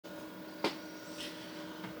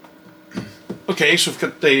Okay, so we've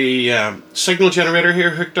got the signal generator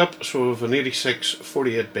here hooked up. So we have an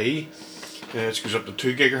 8648B. It goes up to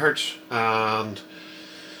 2 gigahertz, and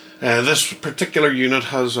this particular unit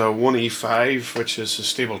has a 1E5, which is a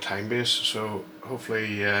stable time base. So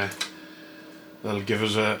hopefully that'll give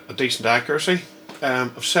us a decent accuracy.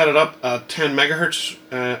 I've set it up at 10 megahertz,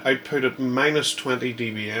 output at minus 20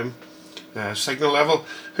 dBm signal level.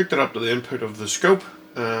 Hooked it up to the input of the scope,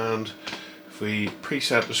 and if we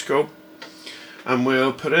preset the scope, and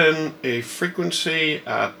we'll put in a frequency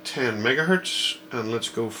at 10 megahertz, and let's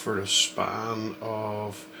go for a span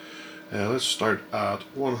of let's start at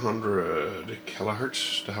 100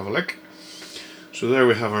 kilohertz to have a look. So there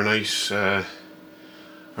we have our nice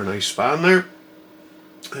span there,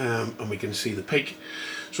 and we can see the peak.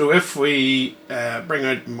 So if we bring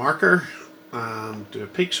out marker and do a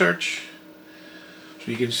peak search, so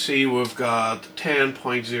you can see we've got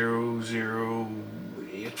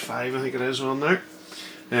 10.0085, I think it is, on there.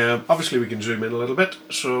 Obviously we can zoom in a little bit,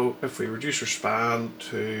 so if we reduce our span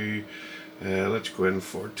to let's go in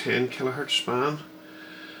for 10 kilohertz span,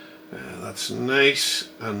 that's nice,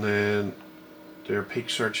 and then do our peak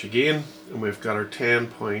search again, and we've got our 10.0000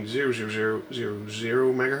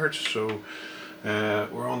 megahertz, so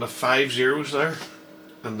we're on the 5 zeros there.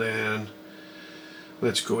 And then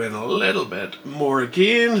let's go in a little bit more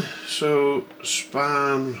again, so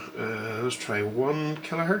span, let's try 1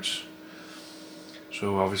 kilohertz.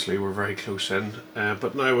 So obviously we're very close in,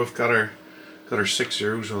 but now we've got our 6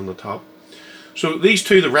 zeros on the top. So these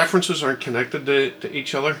two, the references aren't connected to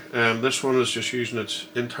each other. This one is just using its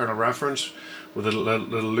internal reference with a little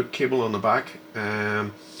loop cable on the back.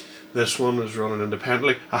 This one is running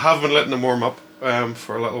independently. I have been letting them warm up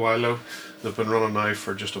for a little while though. They've been running now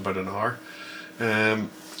for just about an hour.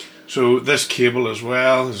 So this cable as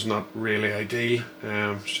well is not really ideal.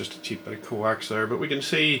 It's just a cheap bit of coax there, but we can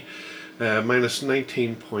see minus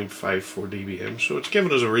 19.54 dBm. So it's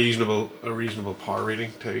given us a reasonable power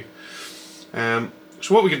reading too. So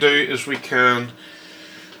what we can do is we can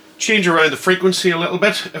change around the frequency a little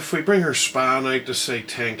bit. If we bring our span out to say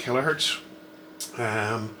 10 kilohertz,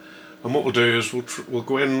 and what we'll do is we'll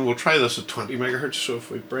go in, we'll try this at 20 megahertz. So if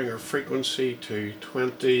we bring our frequency to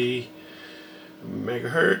 20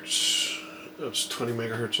 megahertz, that's 20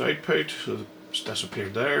 megahertz output, so it's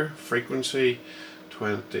disappeared there. Frequency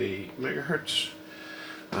 20 megahertz,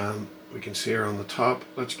 and we can see here on the top,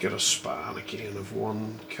 let's get a span again of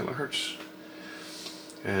 1 kilohertz.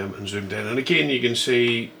 And zoomed in, and again you can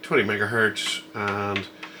see 20 megahertz, and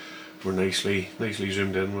we're nicely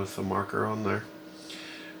zoomed in with the marker on there.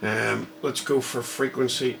 Let's go for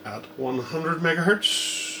frequency at 100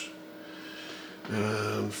 megahertz,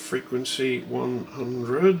 and frequency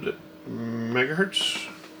 100 megahertz,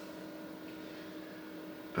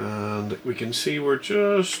 and we can see we're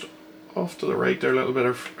just off to the right there a little bit.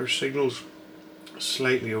 Our signal's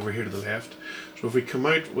slightly over here to the left. So if we come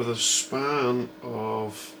out with a span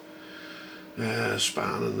of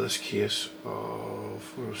span in this case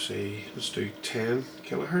of, we'll see, let's do 10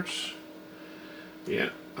 kilohertz, yeah,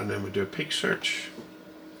 and then we do a peak search.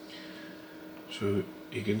 So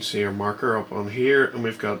you can see our marker up on here, and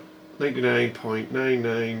we've got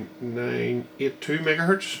 99.99982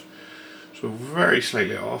 megahertz, so very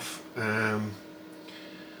slightly off.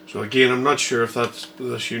 So again, I'm not sure if that's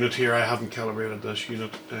this unit here. I haven't calibrated this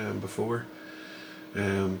unit before,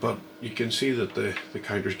 but you can see that the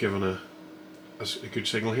counter's given a good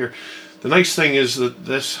signal here. The nice thing is that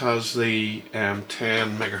this has the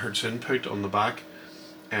 10 megahertz input on the back,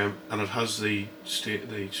 and it has the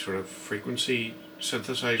sort of frequency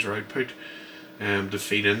synthesizer output to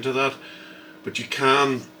feed into that. But you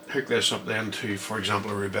can hook this up then to, for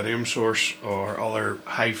example, a rubidium source or other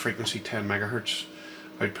high frequency 10 megahertz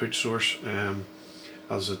output source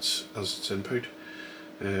as its input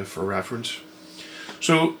for reference.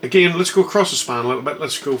 So again, let's go across the span a little bit.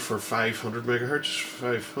 Let's go for 500 megahertz.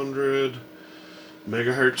 500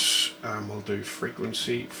 megahertz, and we'll do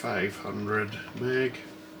frequency 500 meg.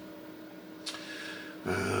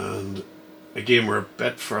 And again, we're a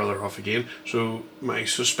bit further off again. So my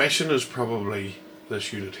suspicion is probably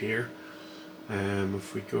this unit here.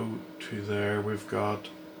 If we go to there, we've got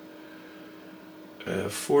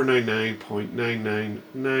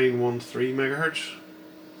 499.99913 megahertz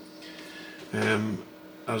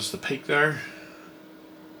as the peak there.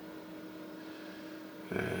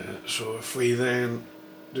 So if we then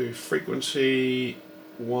do frequency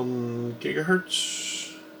 1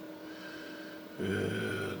 gigahertz,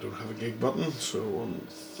 don't have a gig button, so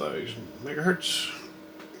 1000 megahertz,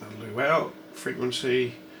 that'll do well.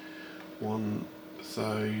 Frequency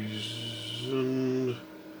 1000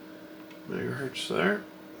 megahertz there,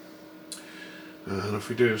 And if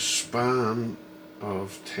we do a span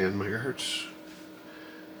of 10 megahertz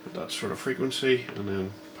at that sort of frequency, and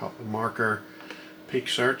then pop the marker, peak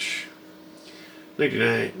search,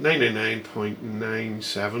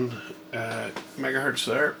 99.97 megahertz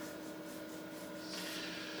there.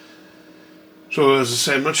 So as I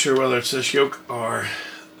say, I'm not sure whether it's this yoke or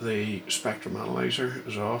the Spectrum Analyser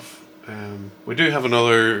is off. We do have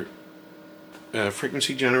another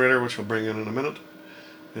frequency generator which I'll bring in a minute,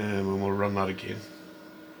 and we'll run that again.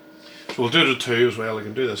 So we'll do the 2 as well. I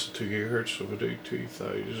can do this at 2 gigahertz, so we do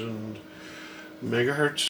 2000 megahertz.